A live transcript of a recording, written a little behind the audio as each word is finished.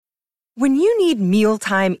When you need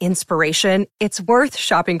mealtime inspiration, it's worth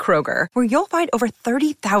shopping Kroger, where you'll find over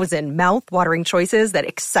 30,000 mouth-watering choices that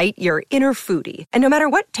excite your inner foodie. And no matter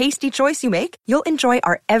what tasty choice you make, you'll enjoy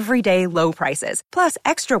our everyday low prices, plus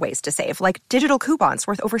extra ways to save, like digital coupons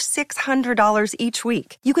worth over $600 each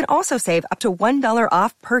week. You can also save up to $1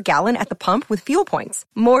 off per gallon at the pump with fuel points.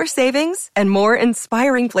 More savings and more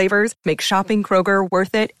inspiring flavors make shopping Kroger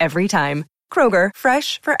worth it every time. Kroger,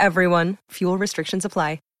 fresh for everyone. Fuel restrictions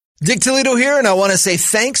apply. Dick Toledo here, and I want to say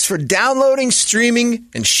thanks for downloading, streaming,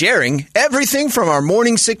 and sharing everything from our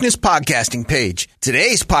Morning Sickness podcasting page.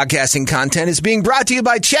 Today's podcasting content is being brought to you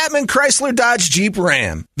by Chapman Chrysler Dodge Jeep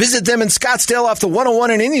Ram. Visit them in Scottsdale off the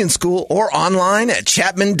 101 in Indian School or online at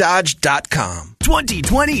ChapmanDodge.com.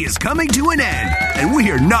 2020 is coming to an end, and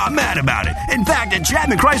we are not mad about it. In fact, at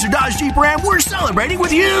Chapman Chrysler Dodge Jeep Ram, we're celebrating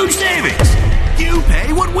with huge savings. You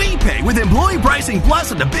pay what we pay with Employee Pricing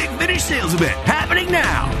Plus at the Big Finish Sales Event happening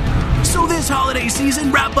now. So this holiday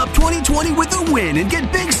season, wrap up 2020 with a win and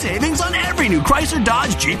get big savings on every new Chrysler,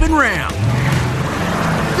 Dodge, Jeep, and Ram.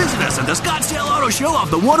 Visit us at the Scottsdale Auto Show off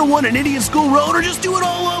the 101 and Indian School Road, or just do it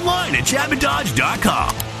all online at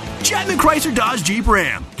ChapmanDodge.com. Chapman Chrysler Dodge Jeep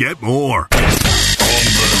Ram. Get more.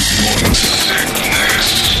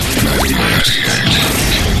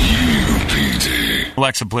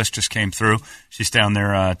 Alexa Bliss just came through. She's down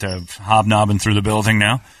there hobnobbing through the building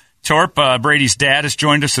now. Torp, Brady's dad, has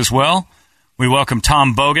joined us as well. We welcome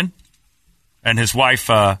Tom Bogan and his wife,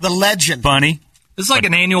 the legend, Bunny. This is like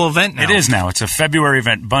an annual event now. It is now. It's a February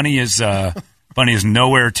event. Bunny is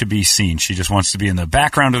nowhere to be seen. She just wants to be in the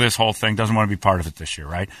background of this whole thing, doesn't want to be part of it this year,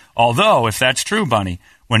 right? Although, if that's true, Bunny,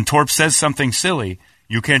 when Torp says something silly,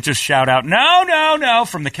 you can't just shout out, no, no, no,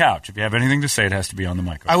 from the couch. If you have anything to say, it has to be on the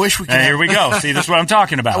microphone. I wish we could. Here we go. See, this is what I'm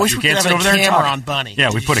talking about. I wish you we can't could sit have over a there camera and talk. on Bunny. Yeah,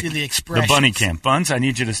 we put the Bunny cam. Buns, I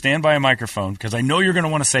need you to stand by a microphone because I know you're going to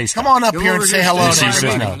want to say something. Come on up here and say hello to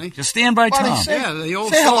everybody. No, just stand by Bunny, Tom. say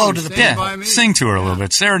hello to the people. Sing to her a little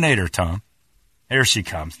bit. Serenade her, Tom. Here she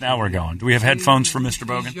comes. Now we're going. Do we have headphones for Mr.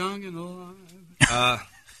 Bogan? He's young and alive.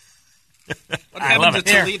 What happened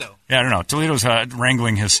to Toledo? Yeah, I don't know. Toledo's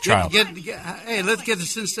wrangling his child. Hey, let's get the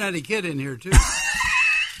Cincinnati Kid in here, too.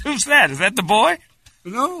 Who's that? Is that the boy?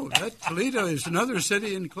 No, that Toledo is another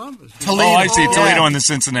city in Columbus. Toledo. Oh, I see. Toledo and the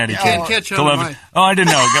Cincinnati Kid. Can't catch on my... Oh, I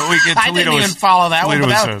didn't know. I didn't even follow that Toledo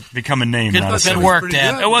one. was become a name, not a city. Good work,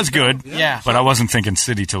 Dad. It was good. Yeah. But I wasn't thinking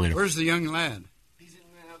city Toledo. Where's the young lad?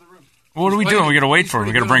 What are we doing? We got to wait for him.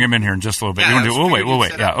 We got to bring him in here in just a little bit. Yeah, we'll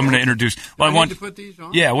wait. Yeah, I'm going to introduce. Well, I want to put these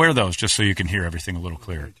on? Yeah, wear those just so you can hear everything a little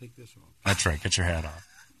clearer. Take this off. That's right. Get your hat off.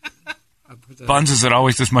 Buns, is it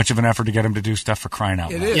always this much of an effort to get him to do stuff for crying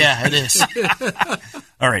out loud? It is. Yeah, it is.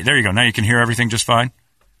 All right, there you go. Now you can hear everything just fine?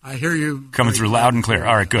 I hear you. Coming through loud and clear.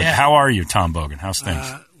 All right, good. Yeah. How are you, Tom Bogan? How's things?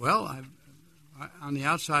 Well, on the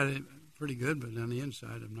outside, I'm pretty good, but on the inside,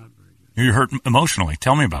 I'm not very good. You're hurt emotionally.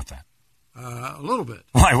 Tell me about that. A little bit.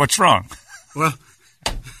 Why? What's wrong? Well,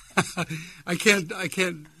 I can't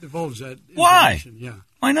divulge that. Why? Yeah.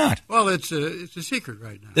 Why not? Well, it's a secret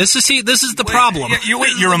right now. This is the problem. Your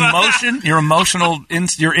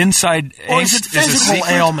inside Or is angst it physical is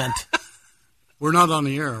a ailment? We're not on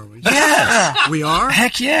the air, are we? Yeah. We are?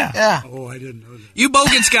 Heck yeah. Yeah. Oh, I didn't know that. You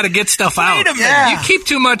Bogan's got to get stuff out. Wait a minute. Yeah. You keep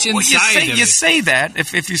too much Well, inside. you say that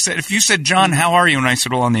if you said John, how are you? And I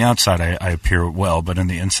said, well, on the outside I appear well, but on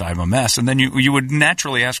the inside I'm a mess. And then you would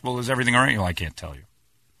naturally ask, well, is everything all right? Well, I can't tell you.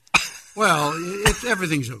 Well,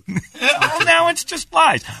 everything's okay. Oh, now it's just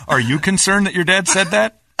lies. Are you concerned that your dad said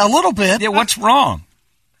that? A little bit. Yeah. What's wrong?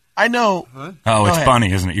 I know. What? Oh, it's ahead.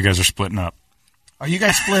 Bunny, isn't it? You guys are splitting up. Are you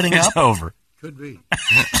guys splitting It's up? over. Could be.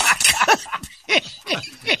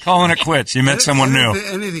 Calling it quits. You met someone new.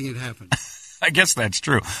 Anything had happened. I guess that's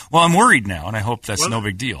true. Well, I'm worried now, and I hope that's no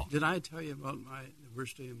big deal. Did I tell you about the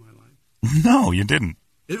worst day of my life? No, you didn't.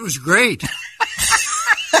 It was great.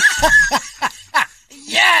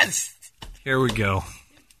 Yes. Here we go.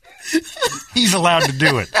 He's allowed to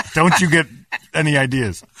do it. Don't you get any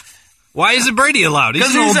ideas? Why isn't Brady allowed? He's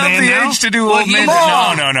Because an he's old of man the now. age to do Well, old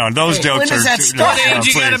man. No. Those jokes when does are. that start? What age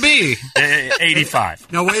you got to be?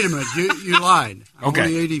 85. No, wait a minute. You lied. I'm Okay.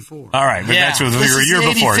 only 84. All right, but Yeah. that's what you This were a is year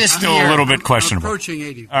the before. It's 85th still year. a little bit I'm questionable. approaching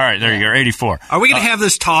 84. All right, there you go, 84. Are we going to have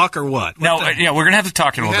this talk or what? No, yeah, we're going to have to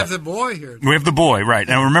talk in a We little have bit. the boy here. We have the boy, right.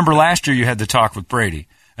 Now, remember last year you had the talk with Brady,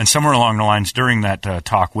 and somewhere along the lines during that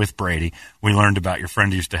talk with Brady, we learned about your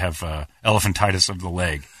friend who used to have elephantitis of the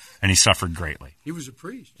leg, and he suffered greatly. He was a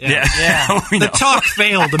priest. Yeah. We The know. talk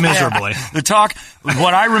failed miserably. The talk,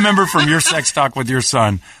 what I remember from your sex talk with your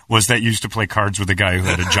son was that you used to play cards with a guy who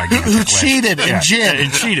had a gigantic leg. Who cheated and gin.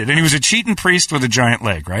 And cheated. And he was a cheating priest with a giant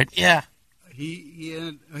leg, right? Yeah.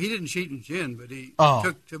 He didn't cheat in gin, but he Oh.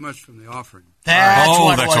 took too much from the offering. That's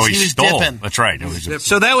what it was. so He was stole. dipping. That's right. It was Dipping.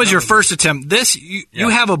 So that was your first attempt. This you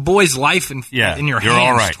have a boy's life in your you're hands,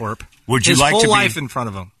 all right. Twerp. Would you His like whole to be, life in front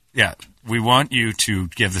of him? Yeah, we want you to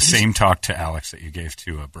give the same talk to Alex that you gave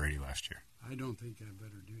to Brady last year. I don't think I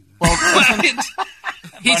better do that.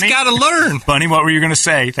 He's Bunny? got to learn. Bunny, what were you going to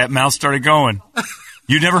say? That mouth started going.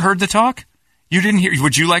 You never heard the talk? You didn't hear?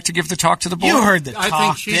 Would you like to give the talk to the boy? You heard the I talk,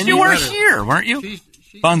 think she's didn't You you? were better. here, weren't you? She's-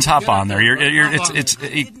 Buns, hop get on up there. there. You're Hop on it's. there.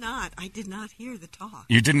 I did not hear the talk.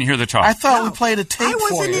 You didn't hear the talk. I thought we No. played a tape I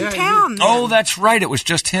for wasn't you. in town. then. Oh, that's right. It was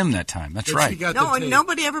just him that time. That's But right. she got no, the and tape.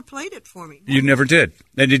 nobody ever played it for me. You never did.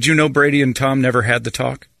 And did you know Brady and Tom never had the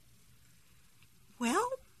talk? Well,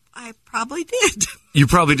 I probably did. You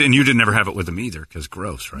probably didn't. You didn't never have it with him either, because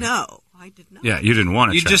gross, right? No, I did not. Yeah, you didn't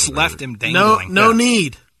want to. You chat just with left Brady. him No, dangling. no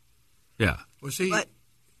need. Yeah. Was he? But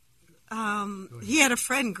he had a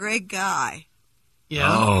friend, Greg Guy. Yeah.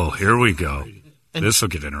 Oh, here we go. And- This will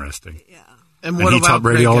get interesting. Yeah, And And what he about taught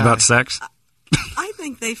Brady Greg all Guy? about sex? I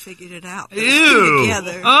think they figured it out. They Ew. threw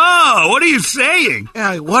together. Oh, what are you saying?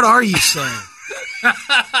 Yeah, what are you saying?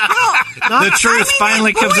 The truth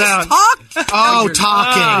finally comes out. Oh,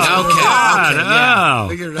 talking. Okay. Oh.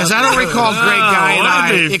 Figured it Because out. I don't recall Greg Guy and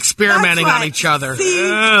I what the- experimenting That's on right. each other.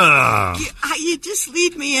 See, Ugh. you just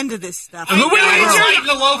lead me into this stuff. I've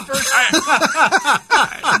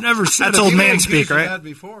never said That's it. old You man had speak, pieces of right? that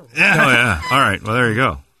before. Oh, yeah. All right. Well, there you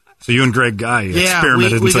go. So you and Greg Guy Yeah,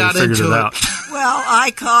 experimented we until you got figured into it it. out. Well,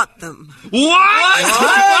 I caught them. What?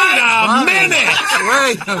 Wait a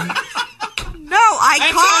minute. No,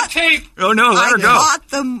 I caught. Oh, no. Let I her go. caught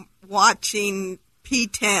them watching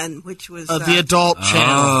P10, which was The adult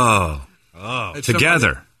channel. Oh. It's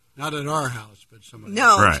Together. Not at our house, but somebody.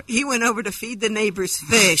 no. Right. He went over to feed the neighbors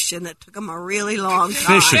fish, and it took him a really long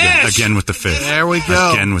time. Fish again. Again with the fish. There we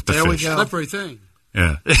go. Again with the there fish. we go. Slippery thing.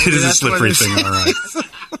 Yeah. It is a That's what slippery it is. thing. All right.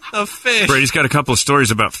 A fish. Brady's got a couple of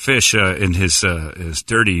stories about fish in his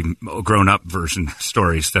dirty grown-up version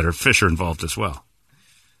stories that are fish are involved as well.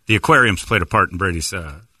 The aquariums played a part in Brady's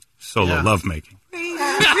solo Yeah. lovemaking.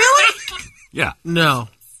 Really? Yeah. No.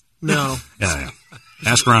 Yeah.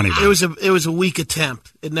 Ask Ronnie. It was a weak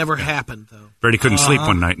attempt. It never happened though. Brady couldn't sleep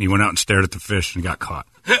one night, and he went out and stared at the fish and got caught.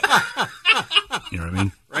 You know what I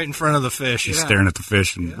mean? Right in front of the fish. He's staring at the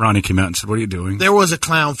fish, and Ronnie came out and said, "What are you doing?" There was a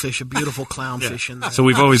clownfish, a beautiful clownfish in there. So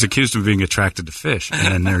we've always accused him of being attracted to fish,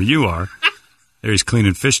 and there you are. There he's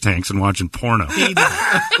cleaning fish tanks and watching porno.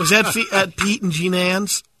 Was that at Pete and Jean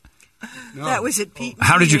Ann's? That was at Pete.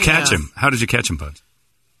 How did you Yeah. catch him? How did you catch him, Buds?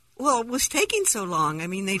 Well, it was taking so long. I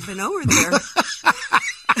mean, they'd been over there.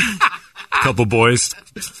 Couple boys,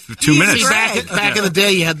 2 minutes. See, back in the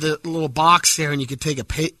day, you had the little box there, and you could take a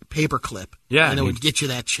paper clip. Yeah, and it and would get you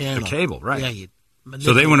that channel. the cable, right. Yeah, you.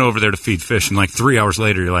 So they went over there to feed fish, and like 3 hours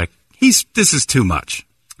later, you're like, this is too much.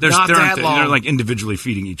 Not that long. They're like individually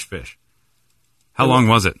feeding each fish. How long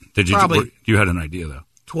was it? Probably- You had an idea, though.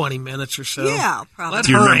 20 minutes or so. Yeah, probably. Let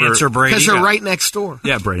Do you her remember- answer, Brady. Because they're right next door.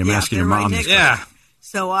 Yeah, Brady, I'm Yeah, asking your they're right mom. next these- Yeah.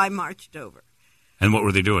 So I marched over. And what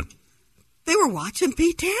were they doing? They were watching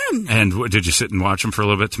P10. And did you sit and watch them for a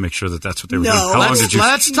little bit to make sure that that's what they were No. doing? How long did you?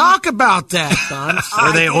 Let's talk about that, Buns.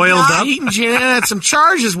 Were they I did oiled not- up? Pete and Jean Ann had some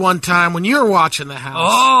charges one time when you were watching the house.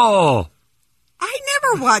 Oh, I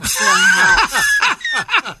never watched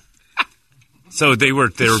them. so they're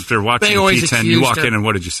watching They the always P10. You accused walk her. in, and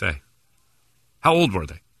what did you say? How old were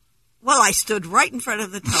they? Well, I stood right in front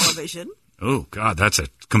of the television. Oh God, that's a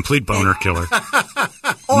complete boner killer.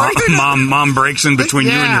 Ordered Mom breaks in between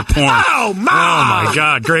you and Yeah. your porn. Oh, Mom! Oh my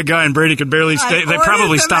God, Greg Guy and Brady could barely stay. They ordered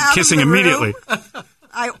probably them stopped out of kissing the room. immediately.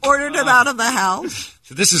 I ordered them out of the house.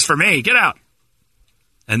 So this is for me. Get out.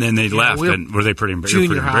 And then they left. we're And were they pretty? You were junior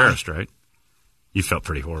pretty high. embarrassed, right? You felt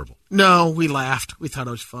pretty horrible. No, we laughed. We thought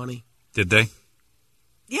it was funny. Did they?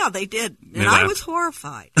 Yeah, they did. They And I laughed. was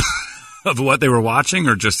horrified. Of what they were watching,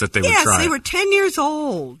 or just that they would Yes, try? they it? were 10 years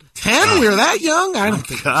old. 10? We were that young? I don't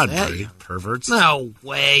think God, it was that Brady, young. perverts. No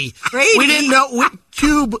way. Brady, We didn't know.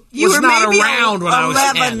 Cube You was were not maybe around when I was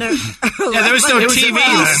 11 10. or, Yeah, there was no It was TV in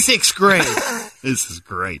then. sixth grade. This is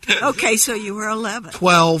great. Okay, so you were 11.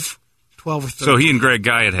 12 or 13. So he and Greg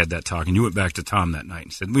Guy had that talk, and you went back to Tom that night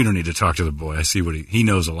and said, "We don't need to talk to the boy. I see what he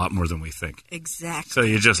knows a lot more than we think." Exactly. So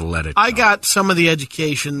you just let it. I go. got some of the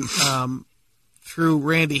education through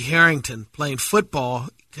Randy Harrington playing football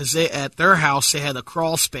because at their house they had a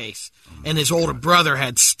crawl space, and his older brother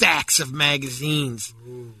had stacks of magazines,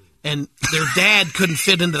 and their dad couldn't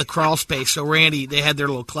fit into the crawl space, so Randy, they had their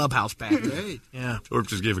little clubhouse back there. Great. Yeah. Torp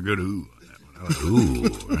just gave a good ooh on that one. I was like,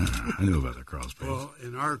 ooh, I knew about that crawl space. Well,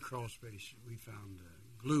 in our crawl space, we found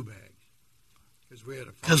glue bags.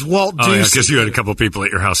 Because Walt Ducey. Oh, yeah, because you had a couple people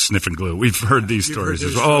at your house sniffing glue. We've heard these stories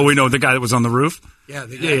as well. Oh, we know the guy that was on the roof? Yeah,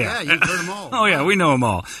 you've heard them all. Oh, yeah, we know them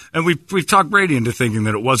all. And we've talked Brady into thinking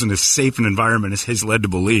that it wasn't as safe an environment as he's led to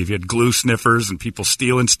believe. You had glue sniffers and people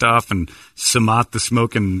stealing stuff and Samat the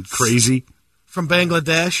smoking crazy. From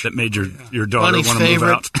Bangladesh. That made your daughter want to move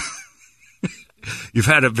out. You've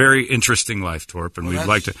had a very interesting life, Torp, and we'd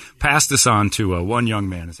like to pass this on to one young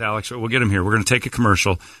man. It's Alex. We'll get him here. We're going to take a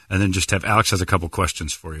commercial and then just have Alex has a couple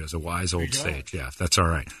questions for you as a wise old sage. Yeah, if that's all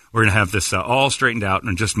right. We're going to have this all straightened out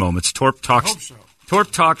in just moments. Torp Talks. I hope so. Torp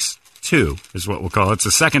Talks 2 is what we'll call it. It's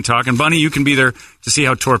the second talk. And, Bunny, you can be there to see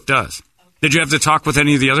how Torp does. Did you have to talk with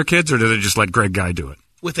any of the other kids, or did they just let Greg Guy do it?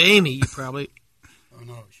 With Amy, you probably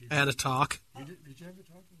had a talk. Did you have a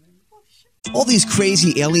talk with Amy? All these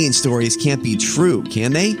crazy alien stories can't be true,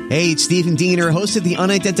 can they? Hey, it's Stephen Diener, host of the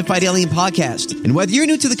Unidentified Alien Podcast. And whether you're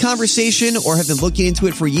new to the conversation or have been looking into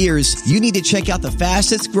it for years, you need to check out the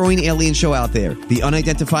fastest growing alien show out there, the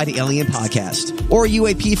Unidentified Alien Podcast, or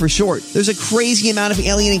UAP for short. There's a crazy amount of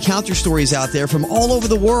alien encounter stories out there from all over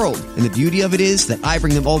the world. And the beauty of it is that I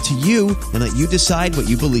bring them all to you and let you decide what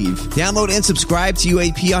you believe. Download and subscribe to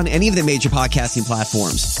UAP on any of the major podcasting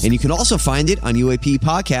platforms. And you can also find it on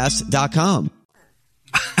UAPpodcast.com.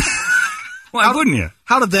 Why wouldn't you?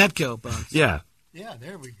 How did that go, Bugs? Yeah. Yeah,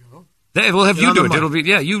 there we go. We'll have you do it. It'll be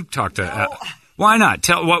you talk to. Why not?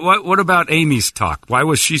 Tell what about Amy's talk? Why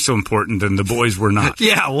was she so important and the boys were not?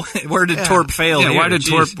 Yeah, where did Torp fail? Yeah, here?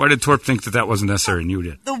 why did Torp think that wasn't necessary and you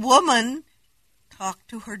did? The woman talked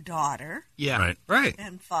to her daughter. Yeah, right.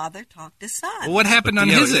 And father talked to son. Well, what happened on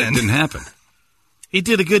his end? It didn't happen. He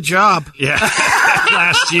did a good job. Yeah,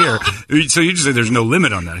 last year. So you just say there's no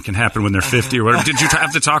limit on that. It can happen when they're 50 or whatever. Did you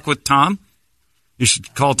have to talk with Tom? You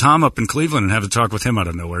should call Tom up in Cleveland and have to talk with him out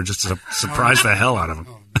of nowhere just to surprise the hell out of him.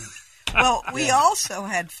 Well, we also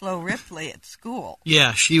had Flo Ripley at school.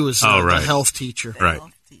 Yeah, she was the health teacher. Right.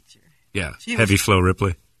 Health teacher. Yeah, Heavy Flo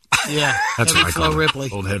Ripley. Yeah, that's Heavy what I Flo call her. Ripley.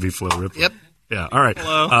 Old Heavy Flo Ripley. Yep. Yeah, all right.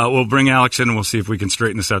 We'll bring Alex in and we'll see if we can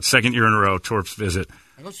straighten this out. Second year in a row, Torp's visit.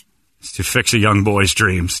 It's to fix a young boy's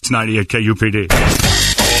dreams. It's 98 KUPD.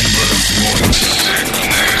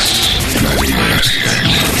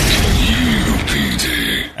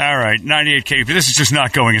 All right, 98 KUPD. This is just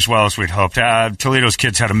not going as well as we'd hoped. Toledo's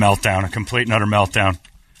kids had a meltdown, a complete and utter meltdown.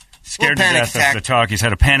 Scared to death of the talk. He's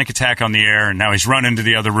had a panic attack on the air, and now he's run into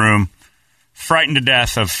the other room, frightened to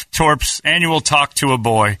death of Torp's annual talk to a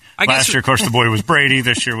boy. Last year, of course, the boy was Brady.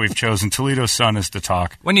 This year, we've chosen Toledo's son as the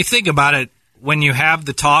talk. When you think about it, when you have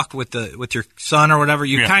the talk with your son or whatever,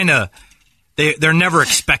 you kind of they're never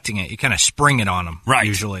expecting it. You kind of spring it on them. Right.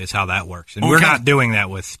 Usually is how that works. And we're not doing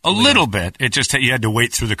that with Toledo. A little bit. It just you had to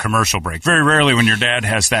wait through the commercial break. Very rarely when your dad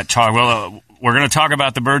has that talk. Well, we're going to talk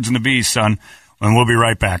about the birds and the bees, son, and we'll be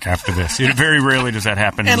right back after this. Very rarely does that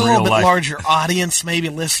happen in real life. And a little bit larger audience maybe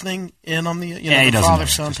listening in on the the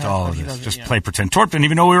father-son just all of this. Just play pretend. Torp didn't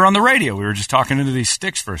even know we were on the radio. We were just talking into these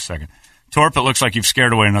sticks for a second. Torp, it looks like you've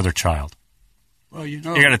scared away another child. Well, you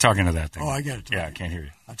got to talk into that thing. Oh, I got to talk. Yeah, I can't hear you.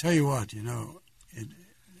 I'll tell you what,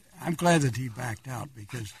 I'm glad that he backed out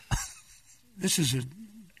because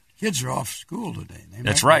kids are off school today.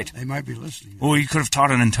 That's right. They might be listening. Well, you could have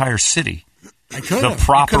taught an entire city. I could have. The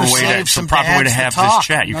proper way to have this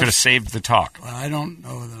chat. You could have saved the talk. Well, I don't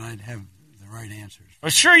know that I'd have the right answers. Well,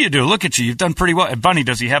 sure you do. Look at you. You've done pretty well. Bunny,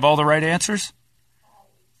 does he have all the right answers?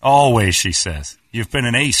 Always, she says. You've been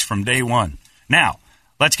an ace from day one. Now,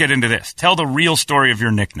 let's get into this. Tell the real story of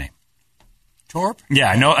your nickname. Torp? Yeah,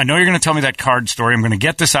 I know you're going to tell me that card story. I'm going to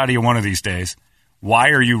get this out of you one of these days.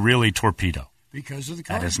 Why are you really Torpedo? Because of the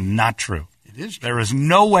card. That is not true. It is true. There is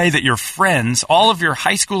no way that your friends, all of your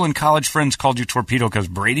high school and college friends, called you Torpedo because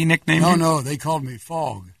Brady nicknamed you? No, they called me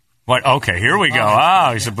Fog. What? Okay, here we go.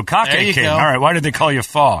 He's a Bukake kid. All right, why did they call you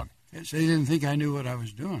Fog? They didn't think I knew what I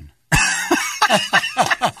was doing.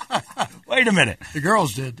 Wait a minute. The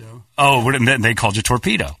girls did, though. Oh, then they called you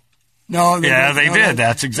Torpedo. No, they did.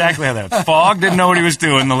 That's exactly how that. Fog didn't know what he was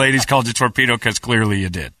doing. The ladies called you Torpedo because clearly you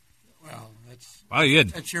did. Well,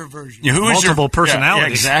 that's your version. Yeah, multiple personalities.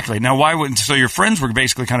 Yeah, exactly. Now, why wouldn't? So your friends were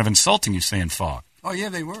basically kind of insulting you, saying Fog. Oh yeah,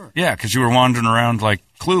 they were. Yeah, because you were wandering around like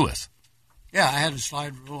clueless. Yeah, I had a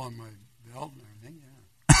slide rule on my belt and everything.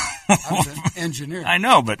 Yeah, I was an engineer. I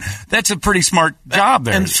know, but that's a pretty smart job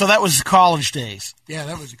there. And so that was the college days. Yeah,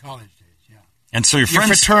 that was the college days. Yeah. And so your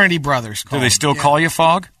fraternity brothers. Do they still call you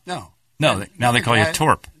Fog? No. No. Now they call you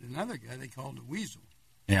Torp. Another guy they called the Weasel.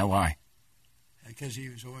 Yeah, why? Because he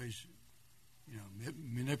was always,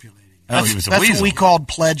 manipulating. Oh, he was a That's weasel. what we called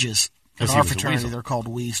pledges. In our fraternity, weasel. they're called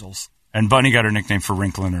weasels. And Bunny got her nickname for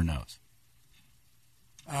wrinkling her nose.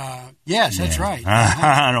 Yes, that's right.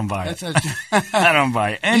 I don't buy it. I don't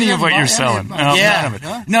buy any of what you're selling. No, Yeah. none of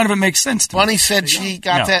it. None of it makes sense to me. Bunny said she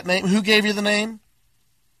got that name. Who gave you the name?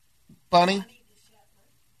 Bunny?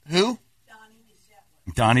 Who?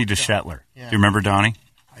 Donnie DeShetler. Yeah. Do you remember Donnie?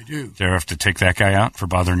 I do. Did you ever have to take that guy out for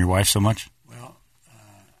bothering your wife so much? Well,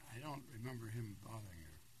 I don't remember him bothering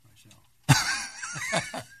her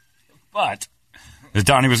myself. But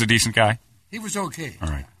Donnie was a decent guy? He was okay. All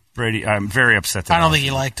right. Brady, I'm very upset that I don't think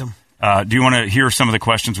he liked him. Do you want to hear some of the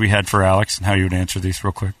questions we had for Alex and how you would answer these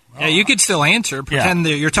real quick? Yeah, you could still answer. Pretend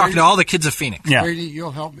that you're talking to all the kids of Phoenix. Yeah. Brady,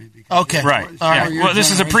 you'll help me. Because Okay. Right. Yeah. Well,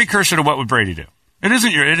 this is a precursor to what would Brady do. It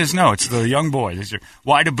isn't your. It is no. It's the young boy.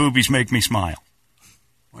 Why do boobies make me smile?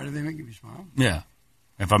 Why do they make me smile? Yeah.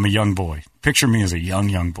 If I'm a young boy, picture me as a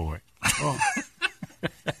young boy. Oh,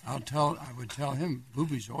 I would tell him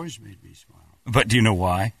boobies always made me smile. But do you know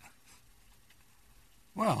why?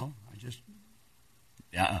 Well, I just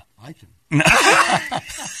liked him.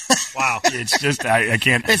 Wow. It's just I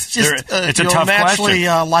can't. It's just it's a you'll tough naturally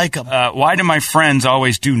question. like him. Why do my friends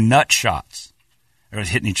always do nut shots? They're always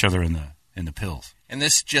hitting each other in the pills. And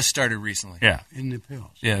this just started recently. Yeah. In the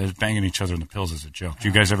pills. Yeah, they're banging each other in the pills as a joke. Do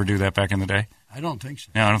you guys ever do that back in the day? I don't think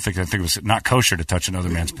so. No, I think it was not kosher to touch another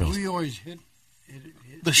man's pills. We always hit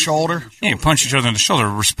the shoulder. Yeah, you punch each other in the shoulder. A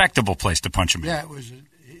respectable place to punch them in. Yeah, it was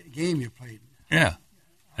a game you played. Yeah.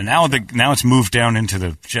 And now it's moved down into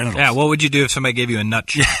the genitals. Yeah, what would you do if somebody gave you a nut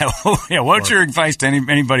shot? Yeah, what's your advice to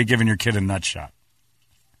anybody giving your kid a nut shot?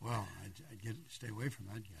 Well, I'd stay away from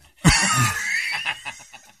that guy.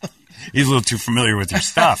 He's a little too familiar with your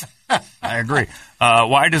stuff. I agree.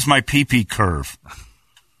 Why does my pee-pee curve?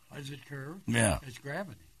 Why does it curve? Yeah. It's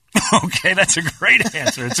gravity. Okay, that's a great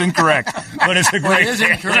answer. It's incorrect, but it's a great answer.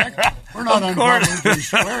 It is incorrect? We're not on board with these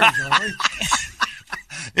squares, are we?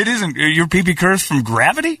 It isn't. Your pee-pee curves from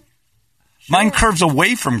gravity? Sure. Mine curves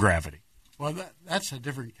away from gravity. Well, that's a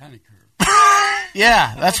different kind of curve.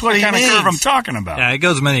 Yeah, that's what he kind means. of curve I'm talking about. Yeah, it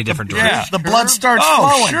goes many different directions. Yeah. The blood starts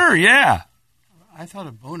flowing. flowing. Sure, yeah. I thought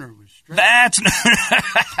a boner was straight. That's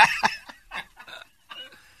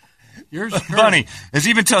yours. Bunny, has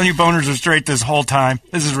he been telling you boners are straight this whole time?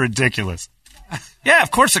 This is ridiculous. Yeah,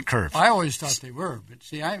 of course it curves. I always thought they were, but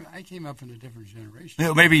see, I came up in a different generation.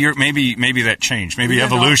 Yeah, maybe that changed. Maybe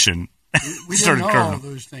evolution we started didn't know curving. all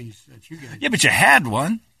those things that you guys. Yeah, but you had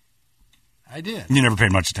one. I did. You never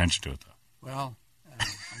paid much attention to it, though. Well,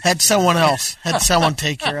 had someone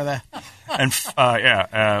take care of that. And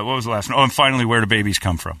what was the last one? Oh, and finally, where do babies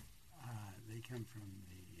come from? They come from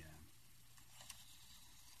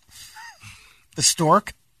the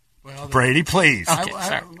stork. Well, Brady, please.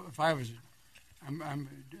 I'm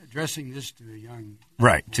addressing this to a young.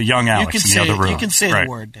 Right, to young Alex in the other room. You can say right. the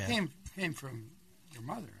word, Dad. Came from your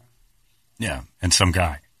mother. Huh? Yeah, and some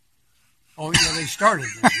guy. Oh, yeah, they started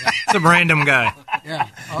there. Yeah. Some random guy. Yeah.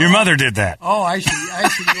 Your mother did that. Oh, I see.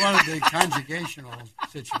 You wanted the conjugational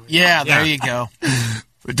situation. Yeah, there you go.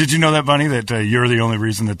 But did you know that, Bunny, that you're the only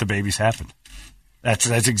reason that the babies happened?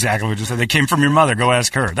 That's exactly what you said. They came from your mother. Go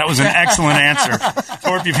ask her. That was an excellent answer.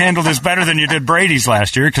 Thorpe, you've handled this better than you did Brady's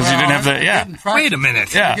last year because you didn't have the. Yeah. Wait a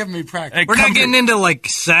minute. Yeah. You're giving me practice. We're not getting into like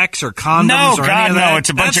sex or condoms no, or God, any of that. no.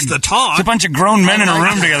 It's a bunch That's of the talk. It's a bunch of grown men in a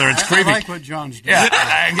room together. It's creepy. I like what John's doing. Yeah,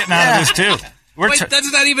 I'm getting out of this too. Wait,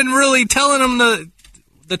 that's not even really telling them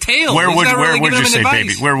the tale. Where would you say advice.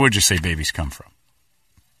 baby? Where would you say babies come from?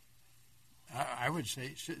 I would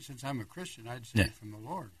say, since I'm a Christian, I'd say from the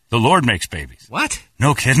Lord. The Lord makes babies. What?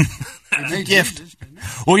 No kidding. He made gift. Jesus, didn't he?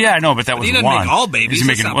 Well, yeah, I know, but that was he doesn't one. make all babies. He's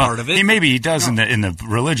That's not part of it. He does in the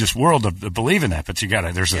religious world of believing that, but you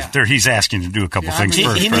got to. He's asking to do a couple things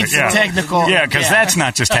first. He needs the technical. Yeah, because that's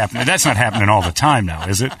not just happening. That's not happening all the time now,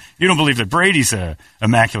 is it? You don't believe that Brady's a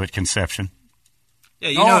immaculate conception?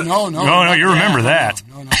 Yeah, No. You remember that?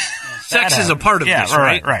 No. Sex is a part of this,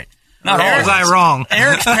 right? Right. Not all. Was I wrong?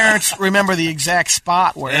 Eric's parents remember the exact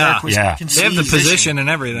spot where Eric was conceived. They have the position and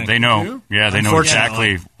everything. They know. Yeah, they know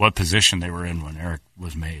exactly what position they were in when Eric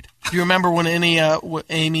was made. Do you remember when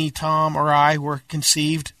Amy, Tom, or I were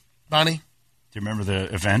conceived, Bunny? Do you remember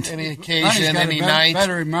the event? Any occasion, any night?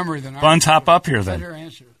 Better remember than I. Buns, hop up here then. Better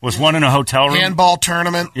answer. Was one in a hotel room? Handball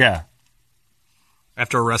tournament? Yeah.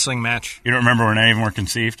 After a wrestling match? You don't remember when any of them were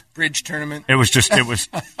conceived? Bridge tournament. It was just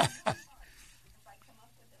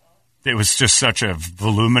such a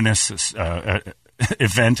voluminous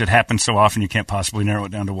event. It happened so often you can't possibly narrow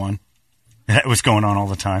it down to one. That was going on all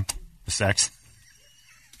the time. The sex.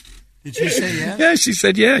 Did she say yes? Yeah, she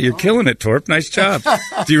said, yeah, you're killing it, Torp. Nice job.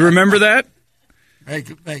 Do you remember that?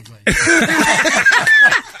 Vaguely.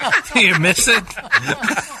 You miss it?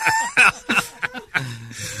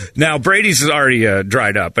 Now, Brady's is already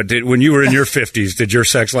dried up, but when you were in your 50s, did your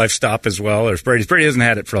sex life stop as well? Or Brady hasn't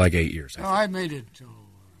had it for like 8 years. No, I made it till...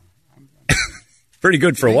 pretty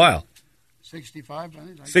good for a while. 65, I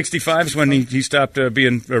think. 65 is when he stopped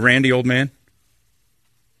being a randy old man?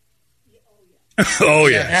 Oh,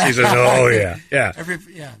 yeah. She says, oh, yeah. Yeah.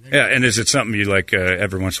 Yeah, and is it something you like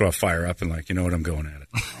every once in a while fire up and like, you know what, I'm going at it?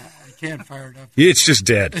 I can't fire it up. It's just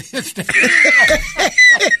dead. It's dead.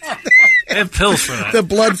 They have pills for that. The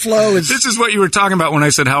blood flow is... This is what you were talking about when I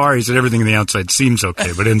said, how are you? You said, everything on the outside seems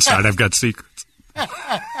okay, but inside I've got secrets.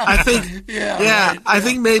 I think, right. I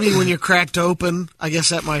think maybe when you're cracked open, I guess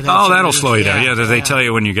that might help. Oh, that'll slow you down. Yeah, they tell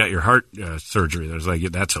you when you got your heart surgery, there's like,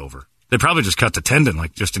 that's over. They probably just cut the tendon,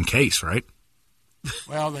 like, just in case, right?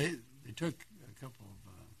 Well, they took a couple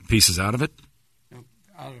of... pieces out of it?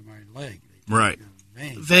 Out of my leg. Right.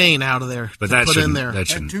 Vein out of there. But that put in shouldn't. there. Had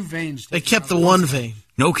 2 veins. They kept the one vein.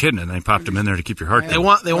 No kidding, and they popped them in there to keep your heart going.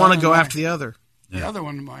 They want to go after the other. The other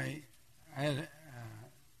one, I had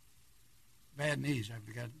bad knees.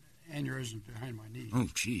 I've got aneurysms behind my knees. Oh,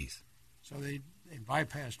 jeez. So they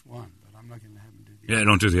bypassed one, but I'm not going to have them do the Yeah, other.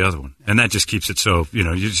 don't do the other one. And that just keeps it so, you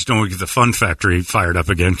just don't get the Fun Factory fired up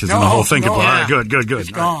again because then the whole thing could be, all right, good.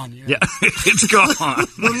 It's gone. Yeah, it's gone.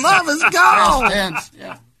 The love is gone.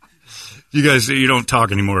 Yeah. You guys, you don't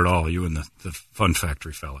talk anymore at all, you and the Fun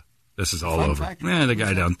Factory fella. This is all Fun over. Factory? Yeah,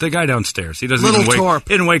 the guy downstairs. He doesn't Little even Torp.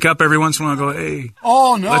 He didn't wake up every once in a while and go, hey,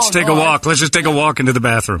 Oh, no. let's take a walk. Let's just take a walk into the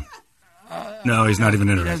bathroom. No, he's not even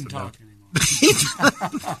He interested. doesn't talk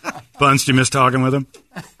anymore. Bunce, do you miss talking with him?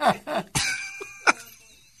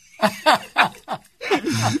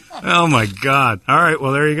 Oh, my God. All right,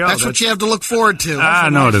 well, there you go. That's what you have to look forward to.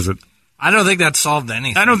 No, it isn't. I don't think that solved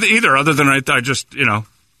anything. I don't either, other than I just, I'm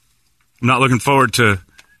not looking forward to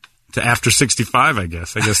after 65, I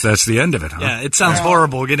guess. I guess that's the end of it, huh? Yeah, it sounds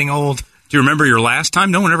horrible getting old. Do you remember your last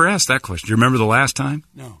time? No one ever asked that question. Do you remember the last time?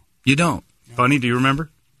 No. You don't? No. Funny, do you remember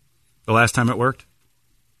the last time it worked?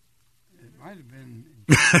 It might have been.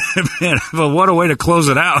 Man, well, what a way to close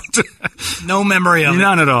it out. No memory of it.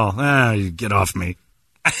 None at all. You get off me.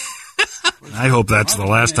 I hope that's the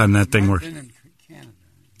last time that thing worked.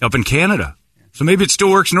 Up in Canada. So maybe it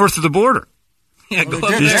still works north of the border. Yeah, go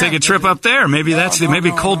You just take a trip up there. Maybe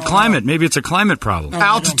cold climate. Maybe it's a climate problem.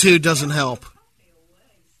 Altitude doesn't help.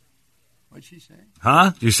 What'd she say?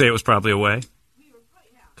 Huh? You say it was probably away?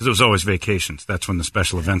 Because it was always vacations. That's when the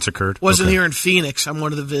special events occurred. Wasn't here in Phoenix on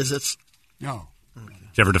one of the visits. No.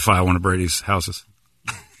 Did you ever defile one of Brady's houses?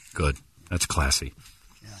 Good. That's classy.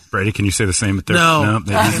 Brady, can you say the same at their... No,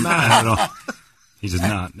 maybe not at all. He does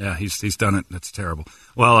not. Yeah, he's done it. That's terrible.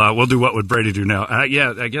 Well, we'll do What Would Brady Do Now. I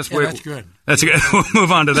guess... That's good. That's good. We'll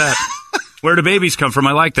move on to that. Where do babies come from?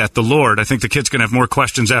 I like that. The Lord. I think the kid's going to have more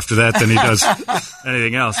questions after that than he does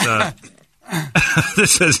anything else.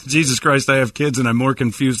 This says, Jesus Christ, I have kids, and I'm more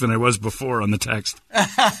confused than I was before on the text. Yeah,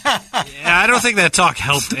 I don't think that talk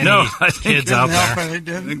helped any kids out there. I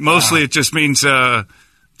think mostly it just means...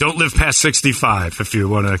 don't live past 65 if you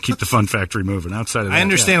want to keep the Fun Factory moving. Outside of that, I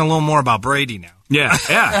understand a little more about Brady now. Yeah.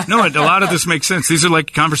 No, a lot of this makes sense. These are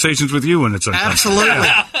like conversations with you when it's uncomfortable.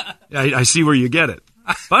 Absolutely. I see where you get it.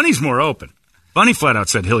 Bunny's more open. Bunny flat out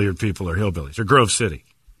said Hilliard people are hillbillies, or Grove City.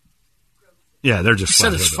 Yeah, they're just She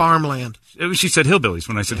flat said it's hillbillies. farmland. She said hillbillies.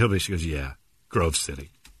 When I said hillbillies, she goes, yeah, Grove City.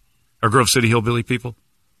 Are Grove City hillbilly people?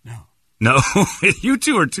 No. You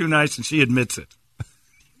two are too nice, and she admits it.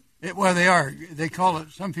 Well, they are. They call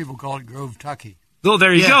it. Some people call it Grove Tucky. Oh,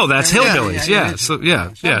 there you go. That's hillbillies. Yeah.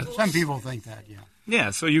 Some people think that. Yeah.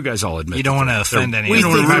 Yeah. So you guys all admit you don't want to offend anyone. We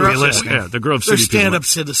Who might be listening. Yeah, the Grove They're City people. stand-up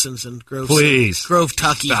citizens in Grove Please. City. Grove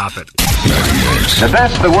Tucky. Stop it. The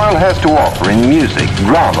best the world has to offer in music,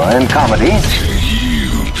 drama, and comedy.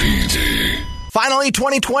 Finally,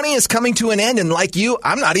 2020 is coming to an end, and like you,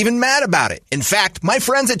 I'm not even mad about it. In fact, my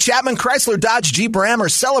friends at Chapman Chrysler Dodge Jeep Ram are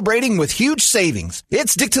celebrating with huge savings.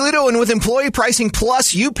 It's Dick Toledo, and with Employee Pricing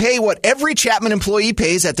Plus, you pay what every Chapman employee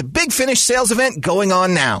pays at the Big Finish sales event going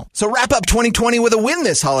on now. So wrap up 2020 with a win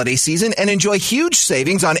this holiday season and enjoy huge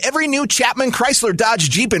savings on every new Chapman Chrysler Dodge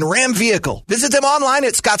Jeep and Ram vehicle. Visit them online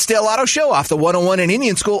at Scottsdale Auto Show off the 101 in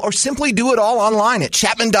Indian School, or simply do it all online at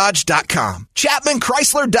ChapmanDodge.com. Chapman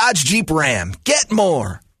Chrysler Dodge Jeep Ram. Get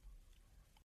more.